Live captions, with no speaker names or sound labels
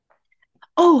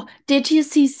Oh, did you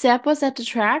see Seb was at the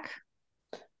track?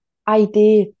 I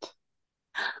did.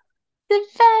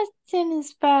 Sebastian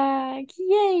is back.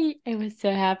 Yay. I was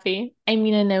so happy. I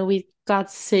mean, I know we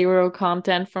got zero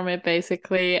content from it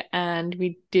basically, and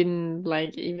we didn't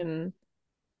like even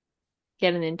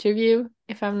get an interview,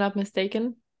 if I'm not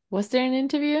mistaken. Was there an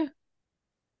interview?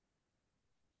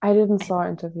 I didn't I, saw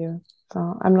interview,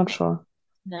 so I'm not sure.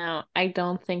 no, I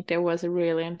don't think there was a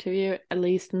real interview, at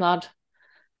least not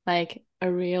like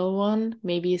a real one.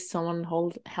 Maybe someone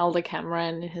held a camera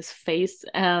in his face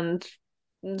and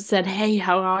said, "Hey,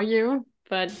 how are you?"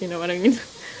 But you know what I mean.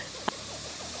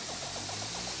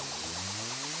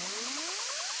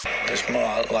 It's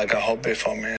more like a hobby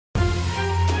for me.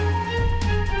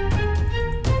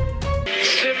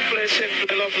 Simply,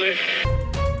 simply lovely.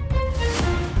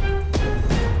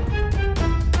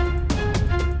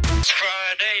 It's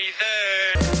Friday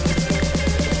then.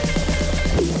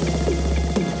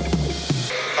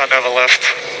 I never left.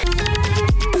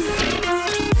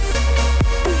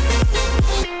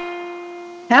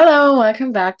 Hello,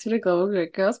 welcome back to the Global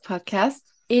Grid Girls podcast.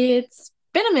 It's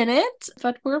been a minute,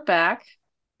 but we're back.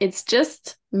 It's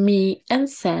just me and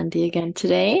Sandy again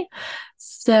today.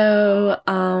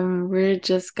 We're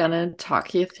just gonna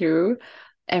talk you through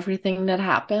everything that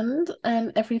happened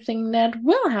and everything that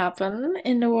will happen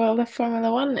in the world of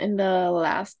Formula One in the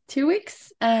last 2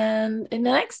 weeks and in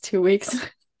the next 2 weeks,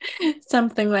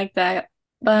 something like that.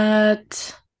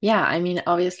 But yeah, I mean,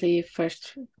 obviously,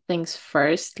 first things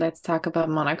first, let's talk about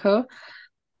Monaco.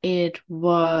 It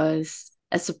was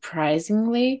a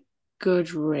surprisingly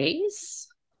good race,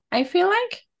 I feel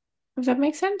like, if that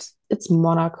makes sense. It's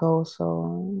Monaco,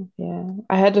 so yeah.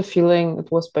 I had a feeling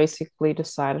it was basically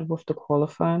decided with the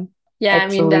qualifying. Yeah, I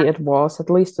mean that Actually, it was. At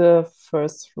least the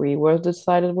first three were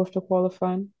decided with the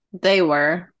qualifying. they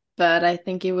were, but I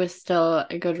think it was still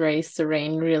a good race. The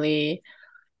rain really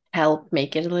helped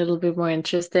make it a little bit more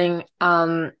interesting.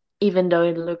 Even though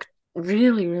it looked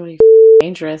really, really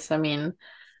dangerous. I mean,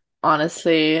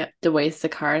 honestly, the ways the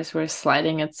cars were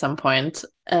sliding at some point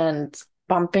and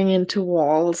bumping into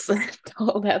walls and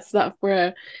all that stuff,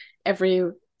 where every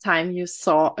time you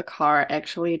saw a car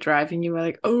actually driving, you were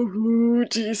like, oh,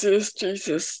 Jesus,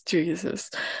 Jesus, Jesus.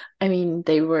 I mean,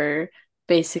 they were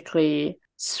basically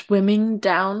swimming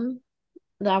down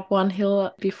that one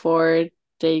hill before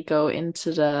they go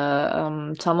into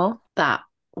the tunnel. That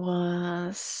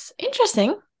was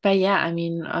interesting. But yeah, I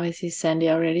mean, obviously, Sandy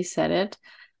already said it.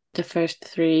 The first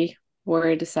three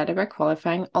were decided by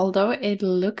qualifying, although it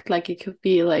looked like it could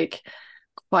be like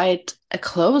quite a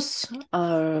close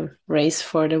race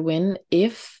for the win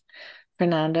if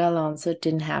Fernando Alonso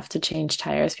didn't have to change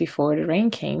tires before the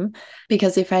rain came.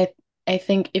 Because if I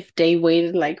think if they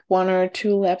waited like 1 or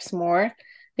 2 laps more,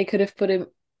 they could have put him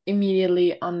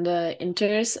immediately on the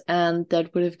inters, and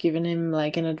that would have given him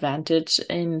like an advantage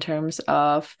in terms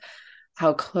of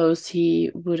how close he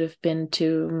would have been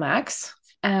to Max.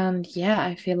 And yeah,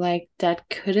 I feel like that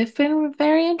could have been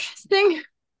very interesting.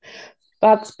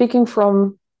 But speaking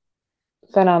from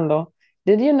Fernando,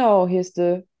 did you know he's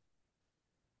the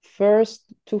first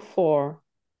to four?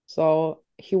 So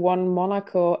he won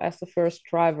Monaco as the first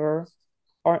driver,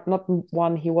 or not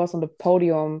one, he was on the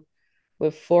podium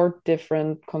with four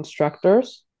different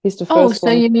constructors. He's the Oh, first so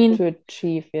one you mean, to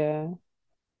achieve, yeah.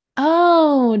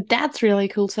 oh, that's really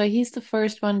cool. So he's the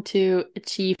first one to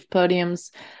achieve podiums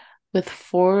with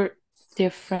four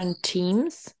different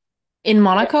teams in Yeah.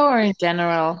 Monaco or in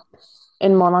general?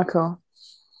 In Monaco.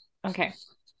 Okay.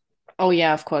 Oh,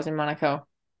 yeah, of course, in Monaco.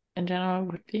 In general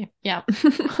would be. Yeah.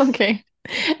 Okay.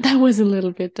 That was a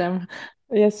little bit dumb.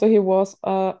 Yeah, so he was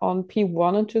on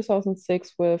P1 in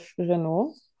 2006 with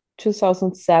Renault,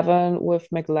 2007 with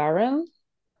McLaren.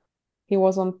 He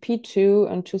was on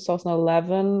P2 in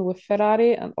 2011 with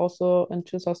Ferrari and also in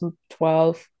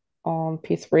 2012 on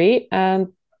P3.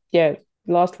 And yeah,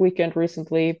 last weekend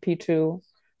recently, P2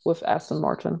 with Aston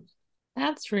Martin.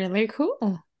 That's really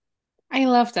cool. I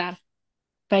love that.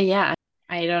 But yeah,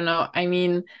 I don't know. I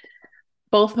mean,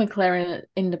 both McLaren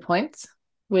in the points,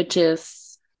 which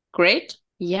is great.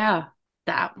 Yeah,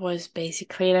 that was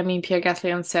basically it. I mean, Pierre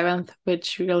Gasly on seventh,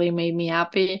 which really made me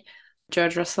happy.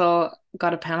 George Russell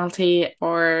got a penalty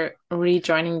for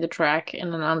rejoining the track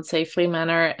in an unsafely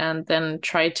manner and then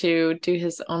tried to do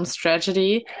his own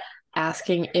strategy,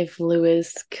 asking if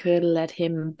Lewis could let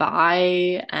him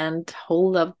by and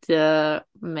hold up the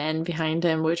man behind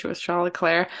him, which was Charles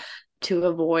Leclerc, to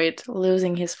avoid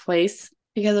losing his place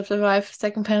because of the 5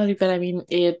 second penalty. But I mean,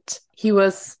 he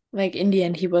was like, in the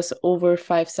end, he was over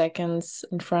 5 seconds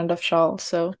in front of Charles.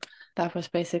 So that was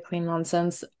basically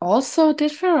nonsense. Also,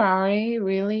 did Ferrari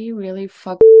really, really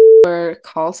fuck? or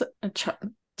calls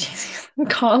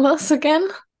call us again.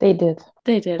 They did.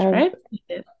 They did, I right?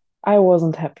 They did. I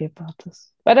wasn't happy about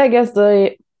this. But I guess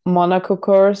the Monaco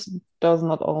course does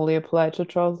not only apply to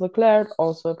Charles Leclerc,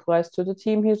 also applies to the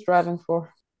team he's driving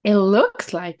for. It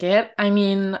looks like it. I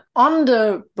mean, on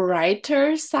the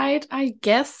brighter side, I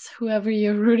guess whoever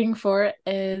you're rooting for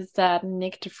is that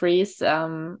Nick de Vries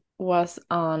was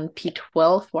on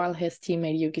P12 while his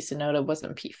teammate Yuki Tsunoda was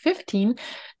on P15.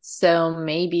 So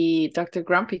maybe Dr.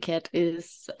 Grumpy Cat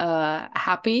is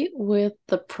happy with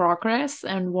the progress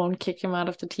and won't kick him out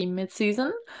of the team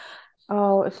mid-season.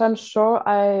 Oh, if I'm sure,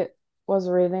 I was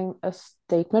reading a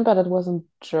statement, but it was in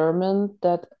German,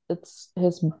 that it's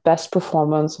his best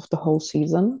performance of the whole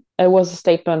season. It was a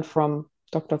statement from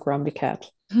Dr. Grumpy Cat.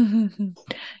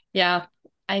 Yeah,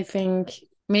 I think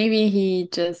maybe he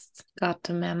just got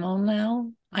the memo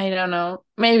now. I don't know.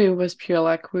 Maybe it was pure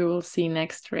luck. We will see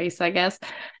next race, I guess.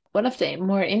 One of the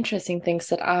more interesting things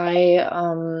that I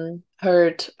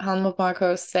heard Helmut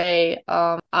Marko say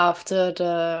after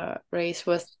the race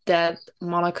was that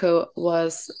Monaco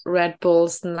was Red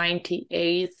Bull's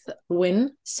 98th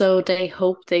win. So they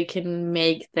hope they can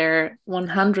make their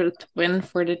 100th win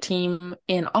for the team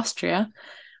in Austria,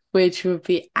 which would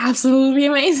be absolutely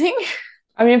amazing.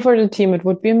 I mean, for the team, it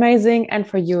would be amazing, and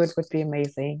for you, it would be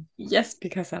amazing. Yes,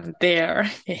 because I'm there.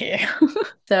 Yeah.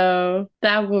 So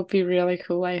that would be really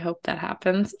cool. I hope that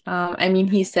happens. I mean,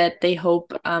 he said they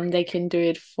hope they can do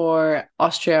it for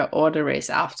Austria or the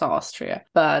race after Austria.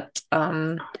 But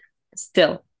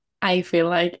still, I feel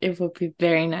like it would be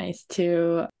very nice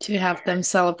to have them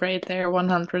celebrate their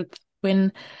 100th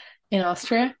win in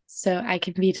Austria. So I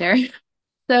can be there.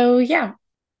 So yeah,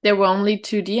 there were only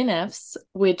two DNFs,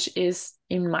 which is,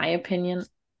 in my opinion,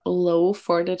 low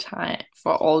for the time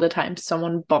for all the time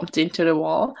someone bumped into the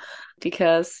wall,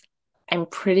 because I'm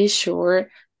pretty sure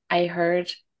I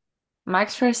heard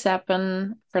Max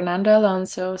Verstappen, Fernando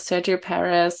Alonso, Sergio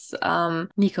Perez,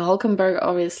 Nico Hulkenberg,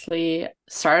 obviously,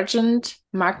 Sargent,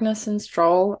 Magnussen,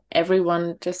 Stroll,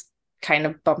 everyone just kind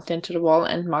of bumped into the wall,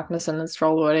 and Magnussen and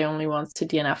Stroll were the only ones to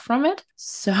DNF from it.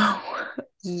 So,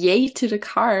 yay to the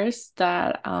cars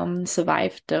that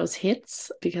survived those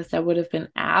hits, because that would have been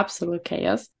absolute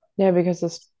chaos. Yeah, because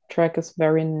this track is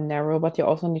very narrow, but you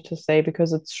also need to say,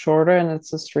 because it's shorter and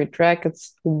it's a street track,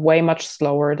 it's way much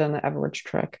slower than an average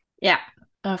track. Yeah,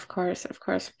 of course, of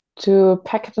course. To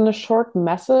pack it in a short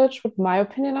message with my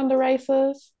opinion on the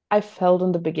races, I felt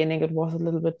in the beginning it was a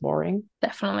little bit boring.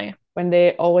 Definitely. When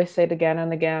they always say it again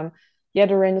and again, yeah,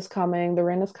 the rain is coming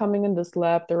in this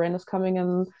lap, the rain is coming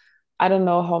in I don't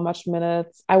know how much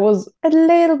minutes. I was a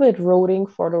little bit rooting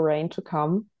for the rain to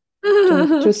come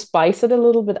to spice it a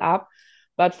little bit up,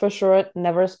 but for sure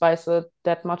never spice it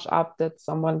that much up that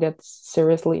someone gets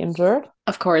seriously injured.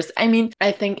 Of course. I mean,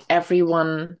 I think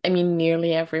everyone, I mean,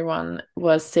 nearly everyone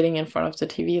was sitting in front of the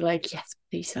TV like, yes,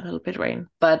 please, a little bit rain.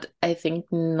 But I think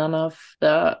none of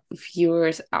the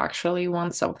viewers actually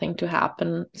want something to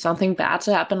happen, something bad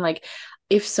to happen. Like,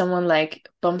 if someone like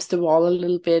bumps the wall a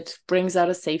little bit, brings out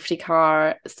a safety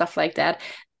car, stuff like that,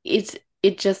 it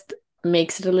just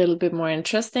makes it a little bit more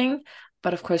interesting.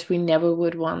 But of course, we never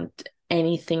would want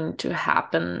anything to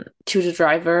happen to the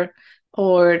driver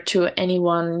or to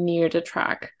anyone near the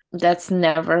track. That's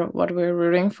never what we're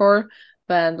rooting for.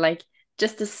 But like,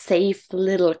 just a safe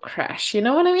little crash, you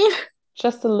know what I mean?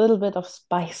 Just a little bit of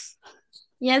spice.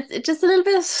 Yes, just a little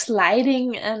bit of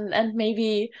sliding, and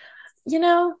maybe,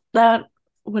 that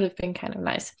would have been kind of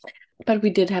nice. But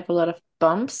we did have a lot of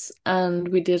bumps and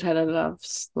we did have a lot of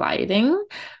sliding.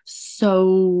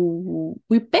 So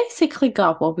we basically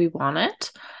got what we wanted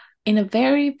in a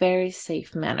very, very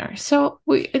safe manner. So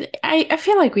I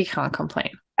feel like we can't complain.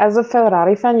 As a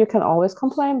Ferrari fan, you can always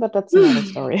complain, but that's another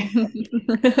story.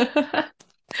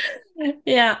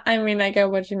 Yeah, I mean, I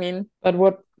get what you mean. But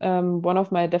what one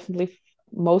of my definitely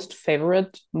most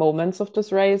favorite moments of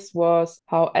this race was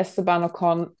how Esteban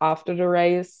Ocon, after the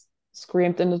race,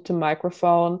 screamed into the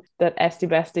microphone that Esti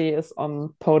Bestie is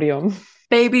on podium.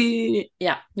 Baby.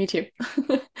 Yeah, me too.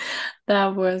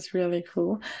 That was really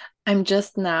cool. I'm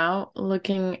just now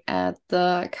looking at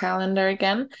the calendar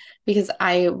again, because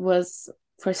I was,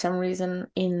 for some reason,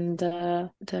 in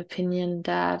the opinion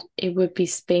that it would be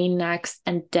Spain next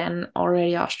and then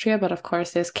already Austria, but of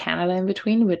course there's Canada in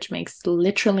between, which makes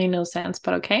literally no sense,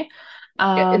 but okay.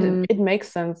 Yeah, it makes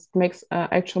sense. It makes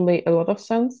actually a lot of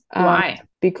sense. Why?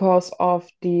 Because of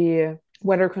the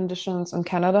weather conditions in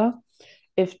Canada.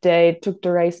 If they took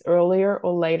the race earlier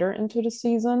or later into the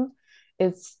season,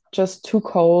 it's just too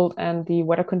cold and the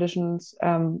weather conditions,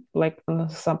 like an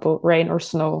example, rain or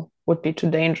snow, would be too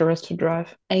dangerous to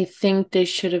drive. I think they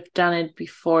should have done it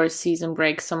before season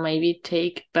break. So maybe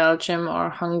take Belgium or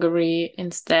Hungary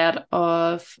instead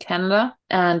of Canada.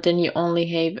 And then you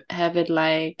only have it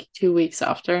like 2 weeks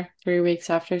after, 3 weeks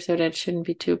after. So that shouldn't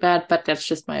be too bad. But that's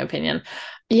just my opinion.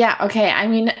 Yeah, okay. I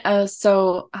mean,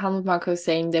 so Helmut Marko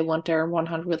saying they want their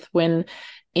 100th win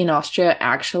in Austria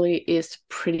actually is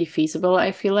pretty feasible,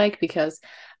 I feel like, because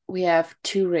we have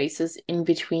 2 races in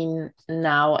between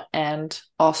now and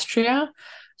Austria.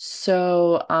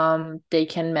 So they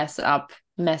can mess up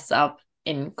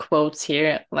in quotes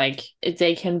here, like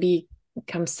they can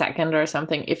become second or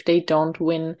something. If they don't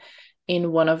win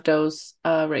in one of those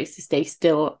races, they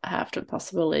still have the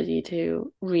possibility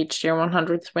to reach their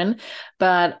 100th win.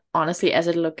 But honestly, as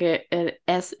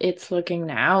it's looking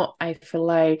now, I feel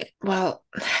like, well,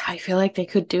 I feel like they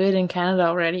could do it in Canada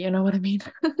already. You know what I mean?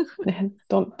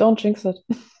 Don't jinx it.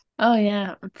 Oh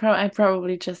yeah, I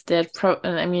probably just did.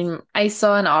 I mean, I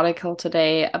saw an article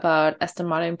today about Aston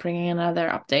Martin bringing another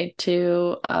update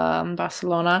to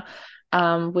Barcelona,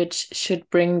 which should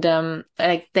bring them,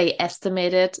 like they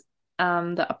estimated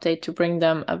the update to bring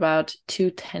them about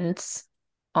 2/10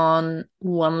 on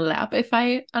one lap, if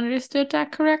I understood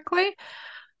that correctly.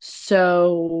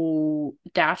 So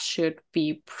that should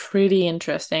be pretty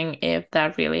interesting if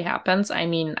that really happens. I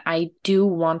mean, I do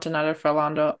want another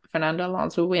Fernando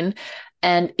Alonso win.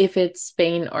 And if it's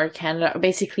Spain or Canada, or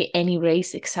basically any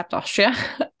race except Austria,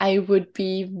 I would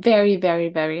be very, very,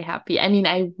 very happy. I mean,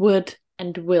 I would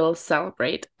and will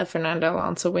celebrate a Fernando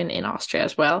Alonso win in Austria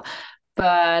as well.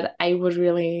 But I would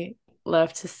really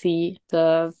love to see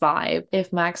the vibe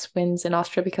if Max wins in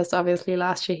Austria, because obviously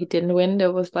last year he didn't win.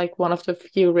 There was like one of the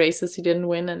few races he didn't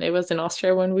win, and it was in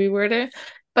Austria when we were there.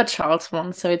 But Charles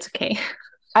won, so it's okay.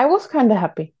 I was kind of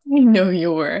happy. I know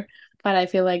you were. But I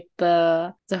feel like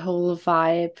the whole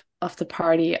vibe of the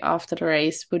party after the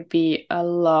race would be a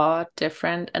lot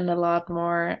different and a lot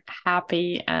more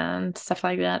happy and stuff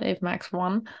like that if Max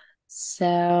won.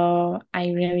 So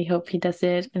I really hope he does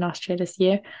it in Austria this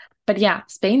year. But yeah,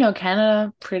 Spain or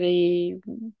Canada, pretty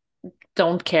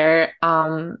don't care.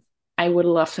 I would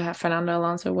love to have Fernando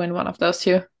Alonso win one of those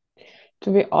two. To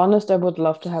be honest, I would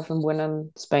love to have him win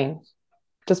in Spain,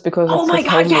 just because Oh it's my his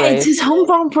God, home yeah, it's his race. home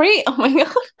Grand Prix. Oh my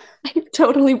God. I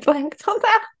totally blanked on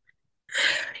that.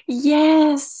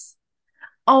 Yes.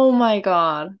 Oh my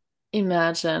God.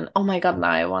 Imagine. Oh my God, now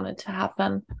I want it to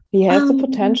happen. He has the Um,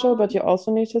 potential, but you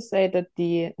also need to say that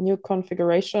the new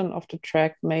configuration of the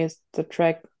track makes the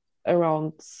track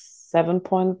around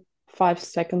 7.5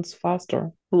 seconds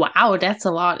faster. wow, that's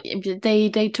a lot.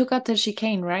 They took out the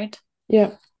chicane, right?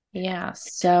 Yeah. Yeah,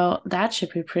 so that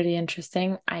should be pretty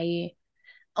interesting.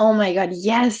 Oh my God,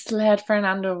 yes, let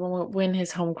Fernando win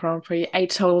his home Grand Prix. I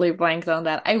totally blanked on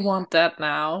that. I want that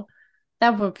now.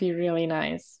 That would be really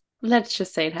nice. Let's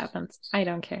just say it happens. I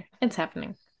don't care. It's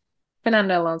happening.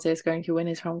 Fernando Alonso is going to win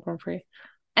his home Grand Prix.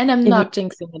 And I'm Even not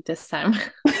jinxing it this time.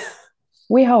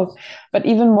 we hope. But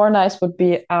even more nice would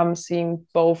be seeing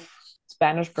both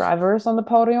Spanish drivers on the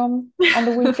podium on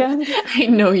the weekend. I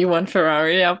know you want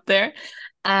Ferrari up there.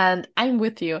 And I'm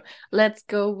with you. Let's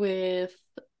go with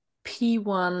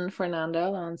P1 Fernando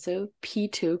Alonso,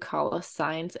 P2 Carlos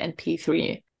Sainz, and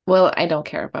P3. Well, I don't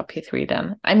care about P3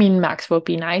 then. I mean, Max would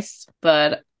be nice,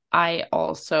 but I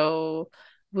also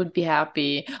would be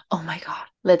happy. Oh my God.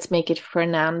 Let's make it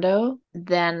Fernando,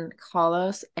 then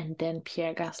Carlos, and then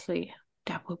Pierre Gasly.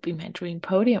 That would be my dream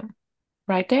podium.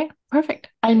 Right there. Perfect.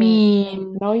 I Okay.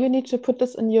 mean, Now you need to put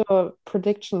this in your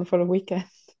prediction for the weekend.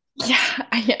 yeah,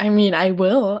 I mean, I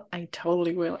will. I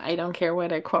totally will. I don't care where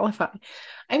they qualify.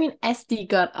 I mean, SD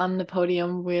got on the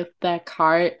podium with that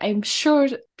car. I'm sure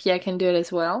Pierre can do it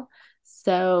as well.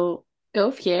 So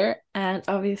go Pierre and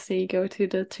obviously go to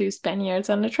the two Spaniards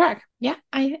on the track. Yeah,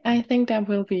 I think that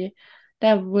will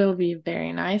be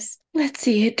very nice. Let's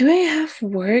see. Do I have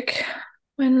work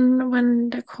when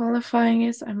the qualifying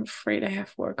is? I'm afraid I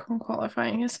have work when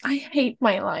qualifying is. I hate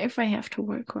my life. I have to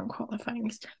work when qualifying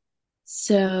is.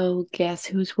 So guess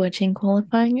who's watching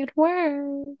qualifying at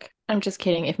work? I'm just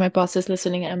kidding. If my boss is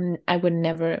listening, I would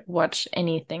never watch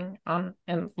anything on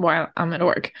and while I'm at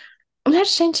work.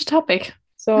 Let's change the topic.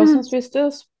 So Hmm. since we're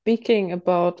still speaking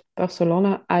about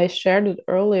Barcelona, I shared it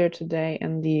earlier today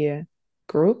in the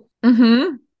group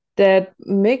Mm-hmm. that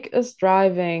Mick is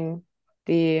driving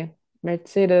the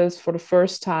Mercedes for the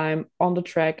first time on the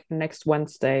track next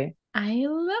Wednesday. I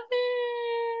love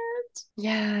it.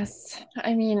 Yes.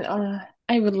 I mean,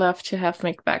 I would love to have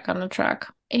Mick back on the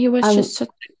track. He was Um, just such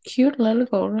a cute little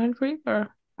golden retriever.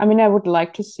 I mean, I would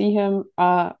like to see him,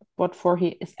 what for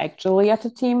he is actually at the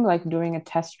team, like doing a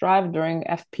test drive during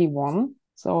FP1.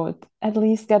 So it at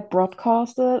least get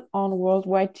broadcasted on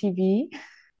worldwide TV.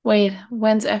 Wait,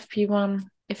 when's FP1?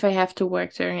 If I have to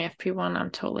work during FP1,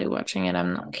 I'm totally watching it.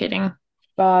 I'm not kidding.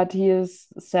 But he is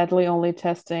sadly only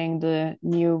testing the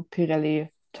new Pirelli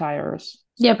tires.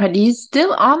 Yeah, but he's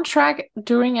still on track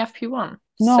during FP1.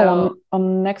 No, So,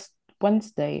 on next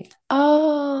Wednesday.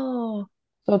 oh,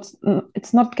 So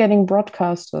it's not getting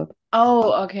broadcasted.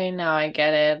 oh, okay, now I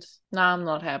get it. Now I'm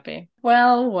not happy.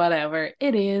 Well, whatever.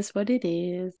 It is what it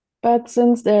is. But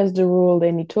since there's the rule,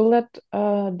 they need to let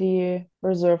the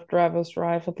reserve drivers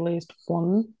drive at least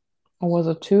one, or was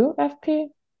it two I FP1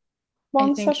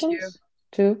 think two. sessions?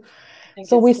 Two. I think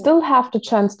So it's we two. still have the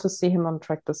chance to see him on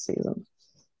track this season.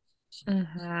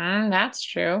 That's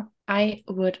true. I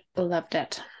would love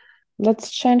that.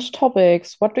 Let's change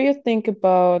topics. What do you think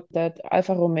about that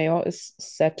Alfa Romeo is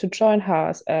set to join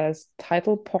Haas as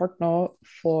title partner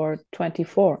for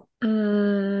 24?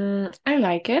 I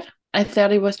like it. I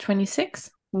thought it was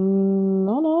 26.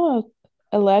 No, no.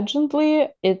 Allegedly,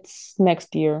 it's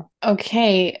next year.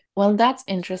 Okay, well, that's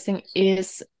interesting.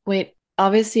 Wait,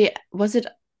 obviously, was it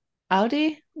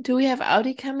Audi? Do we have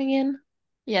Audi coming in?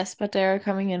 Yes, but they're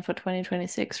coming in for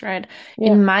 2026, right?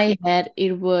 Yeah. In my head,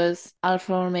 it was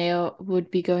Alfa Romeo would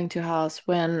be going to Haas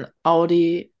when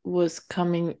Audi was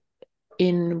coming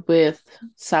in with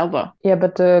Sauber. Yeah,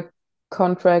 but the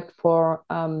contract for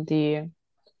the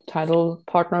title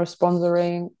partner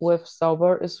sponsoring with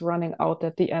Sauber is running out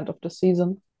at the end of the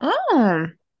season. Oh,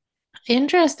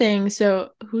 interesting. So,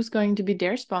 who's going to be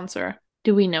their sponsor?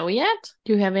 Do we know yet?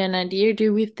 Do you have an idea?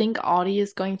 Do we think Audi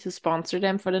is going to sponsor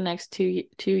them for the next two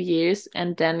years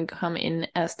and then come in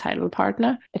as title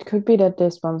partner? It could be that they're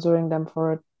sponsoring them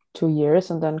for 2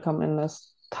 years and then come in as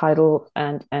title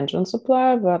and engine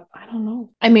supplier, but I don't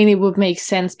know. I mean, it would make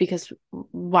sense because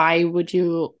why would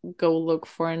you go look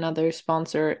for another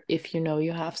sponsor if you know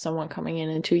you have someone coming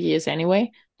in 2 years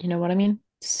anyway? You know what I mean?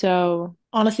 So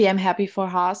honestly, I'm happy for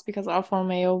Haas because Alfa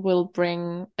Romeo will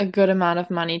bring a good amount of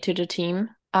money to the team.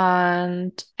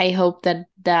 And I hope that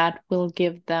that will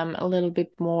give them a little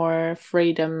bit more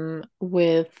freedom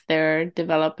with their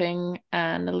developing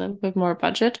and a little bit more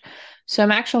budget. So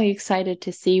I'm actually excited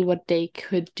to see what they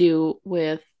could do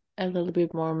with a little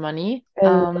bit more money.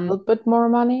 A little bit more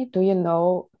money. Do you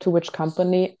know to which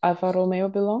company Alfa Romeo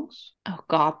belongs? Oh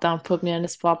God, don't put me on the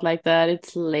spot like that.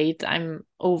 It's late. I'm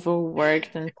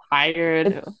overworked and tired.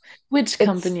 It's Which it's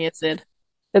company is it?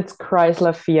 it's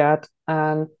Chrysler Fiat,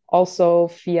 and also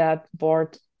Fiat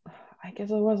bought, I guess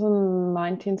it was in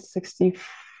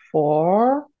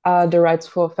 1964, the rights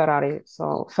for Ferrari.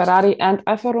 So Ferrari and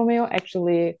Alfa Romeo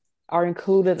actually are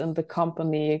included in the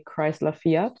company Chrysler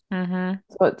Fiat. Mm-hmm.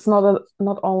 So it's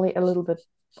not only a little bit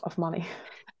of money.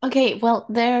 Okay, well,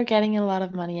 they're getting a lot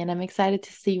of money, and I'm excited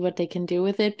to see what they can do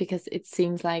with it because it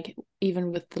seems like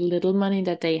even with the little money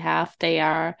that they have, they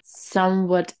are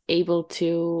somewhat able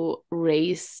to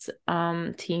raise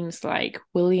teams like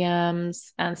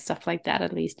Williams and stuff like that,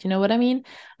 at least. You know what I mean?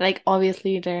 Like,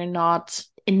 obviously, they're not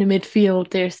in the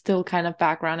midfield, they're still kind of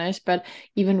backgrounders, but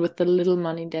even with the little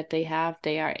money that they have,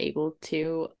 they are able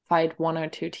to fight one or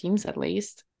two teams at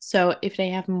least. So if they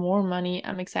have more money,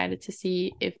 I'm excited to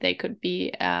see if they could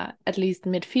be at least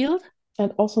midfield.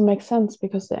 It also makes sense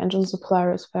because the engine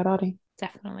supplier is Ferrari.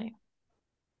 Definitely.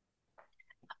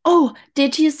 Oh,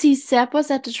 did you see Seb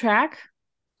was at the track?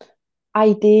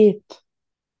 I did.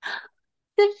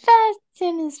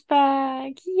 Sebastian is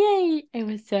back. Yay. I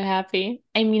was so happy.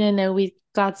 I mean, I know we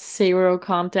got zero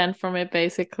content from it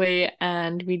basically,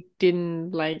 and we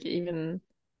didn't like even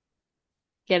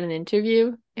get an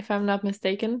interview, if I'm not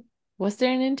mistaken. Was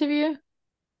there an interview?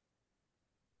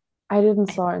 I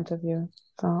didn't saw interview,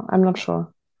 so I'm not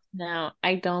sure. No,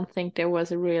 I don't think there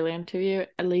was a real interview,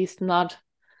 at least not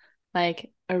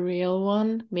like a real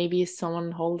one. Maybe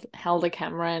someone held a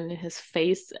camera in his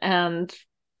face and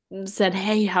said,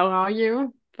 "Hey, how are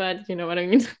you?" But you know what I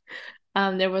mean.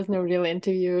 There was no real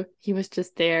interview. He was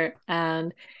just there,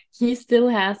 and he still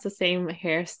has the same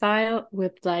hairstyle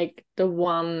with like the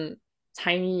one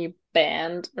tiny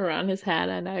band around his head,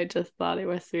 and I just thought it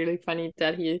was really funny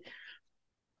that he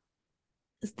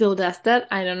still does that.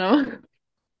 I don't know.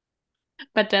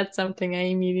 But that's something I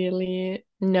immediately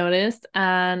noticed.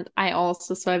 And I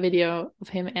also saw a video of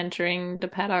him entering the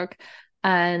paddock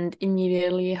and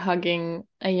immediately hugging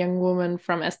a young woman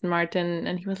from Aston Martin.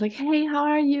 And he was like, "Hey, how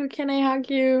are you? Can I hug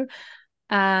you?"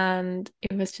 And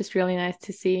it was just really nice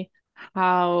to see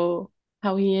how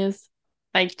how he is,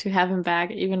 like to have him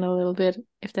back even a little bit,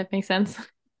 if that makes sense.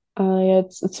 Yeah,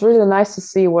 it's really nice to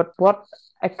see what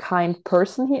a kind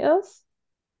person he is.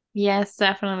 Yes,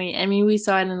 definitely. I mean, we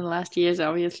saw it in the last years,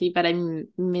 obviously, but I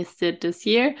missed it this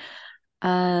year.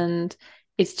 And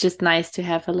it's just nice to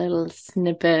have a little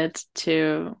snippet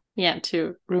to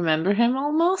remember him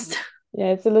almost.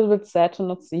 Yeah, it's a little bit sad to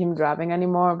not see him driving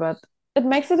anymore, but it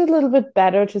makes it a little bit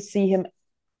better to see him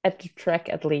at the track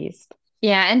at least.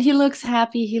 Yeah, and he looks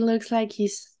happy. He looks like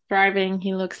he's thriving.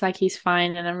 He looks like he's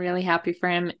fine, and I'm really happy for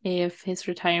him if his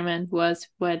retirement was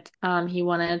what he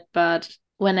wanted. But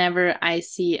whenever I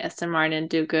see Aston Martin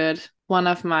do good, one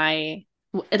of my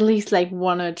at least like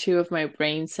one or two of my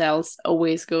brain cells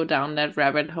always go down that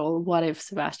rabbit hole. What if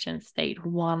Sebastian stayed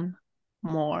one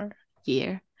more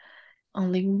year?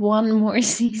 Only one more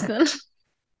season.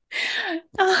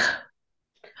 Could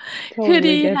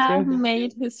Totally he get have you.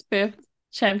 made his fifth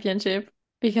championship?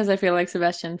 Because I feel like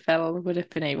Sebastian Vettel would have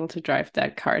been able to drive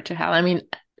that car to hell. I mean,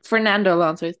 Fernando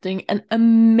Alonso is doing an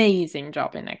amazing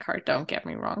job in that car, don't get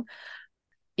me wrong.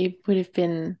 It would have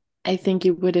been, I think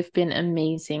it would have been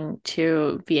amazing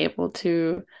to be able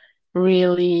to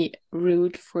really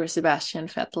root for Sebastian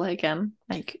Vettel again.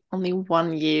 Like only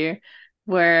 1 year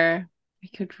where we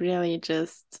could really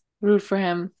just root for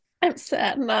him. I'm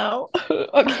sad now.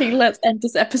 Okay, let's end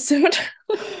this episode.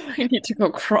 I need to go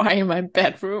cry in my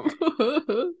bedroom.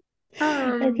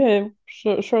 um, Okay,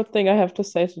 short thing I have to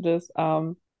say to this.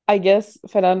 I guess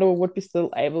Fernando would be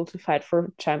still able to fight for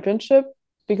a championship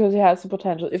because he has the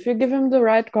potential. If you give him the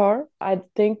right car, I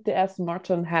think the Aston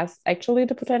Martin has actually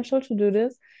the potential to do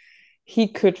this. He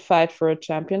could fight for a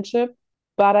championship,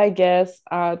 but I guess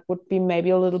it would be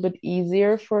maybe a little bit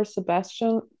easier for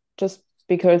Sebastian just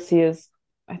because he is,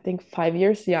 I think, 5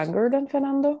 years younger than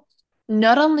Fernando.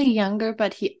 Not only younger,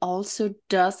 but he also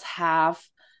does have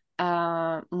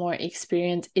more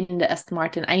experience in the Aston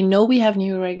Martin. I know we have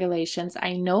new regulations.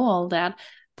 I know all that,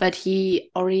 but he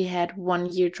already had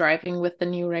 1 year driving with the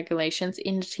new regulations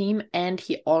in the team, and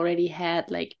he already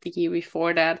had like the year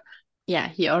before that. Yeah,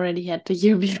 he already had the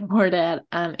year before that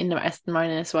in the Aston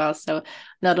Martin as well. So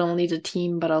not only the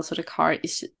team, but also the car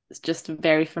is just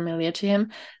very familiar to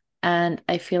him. And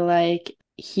I feel like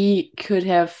he could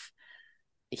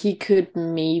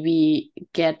maybe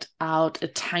get out a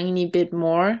tiny bit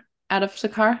more out of the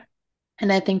car.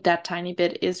 And I think that tiny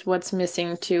bit is what's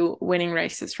missing to winning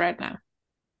races right now.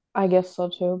 I guess so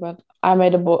too, but I'm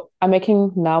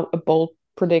making now a bold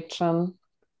prediction.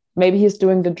 Maybe he's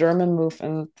doing the German move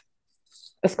and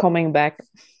is coming back.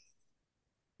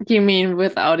 You mean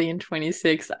with Audi in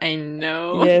 26? I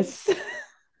know. Yes.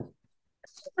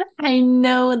 I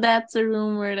know that's a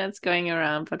rumor that's going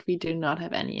around, but we do not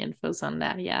have any infos on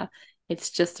that yet. It's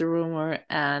just a rumor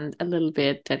and a little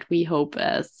bit that we hope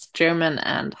as German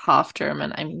and half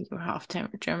German. I mean, you're half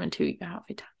German too, you're half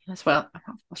Italian as well. I'm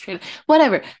half Australian.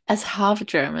 Whatever. As half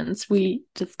Germans, we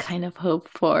just kind of hope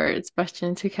for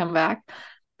Sebastian to come back.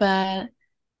 But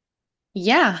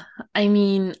yeah, I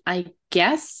mean, I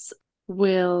guess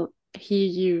we'll hear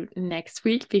you next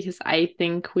week because I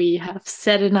think we have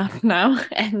said enough now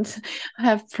and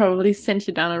have probably sent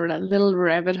you down a little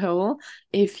rabbit hole.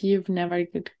 If you've never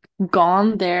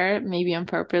gone there, maybe on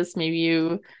purpose, maybe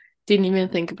you didn't even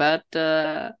think about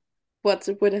the what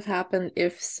would have happened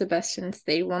if Sebastian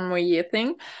stayed 1 more year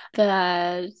thing.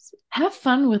 But have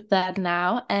fun with that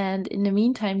now. And in the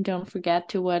meantime, don't forget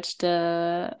to watch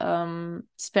the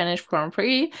Spanish Grand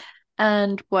Prix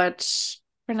and watch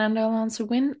Fernando Alonso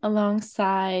win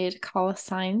alongside Carlos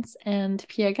Sainz and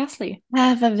Pierre Gasly.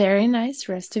 Have a very nice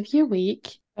rest of your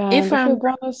week. If And if you I'm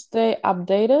want to stay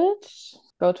updated,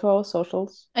 go to our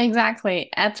socials. exactly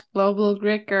at Global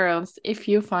Grid Girls, if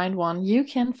you find one, you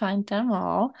can find them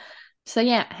all. So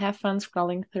yeah, have fun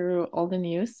scrolling through all the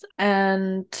news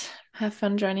and have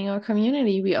fun joining our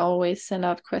community. We always send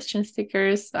out question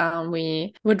stickers.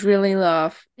 We would really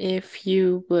love if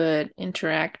you would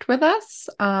interact with us.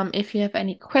 If you have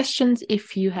any questions,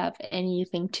 if you have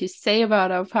anything to say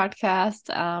about our podcast,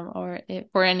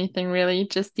 or anything really,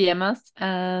 just DM us.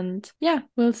 And yeah,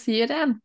 we'll see you then.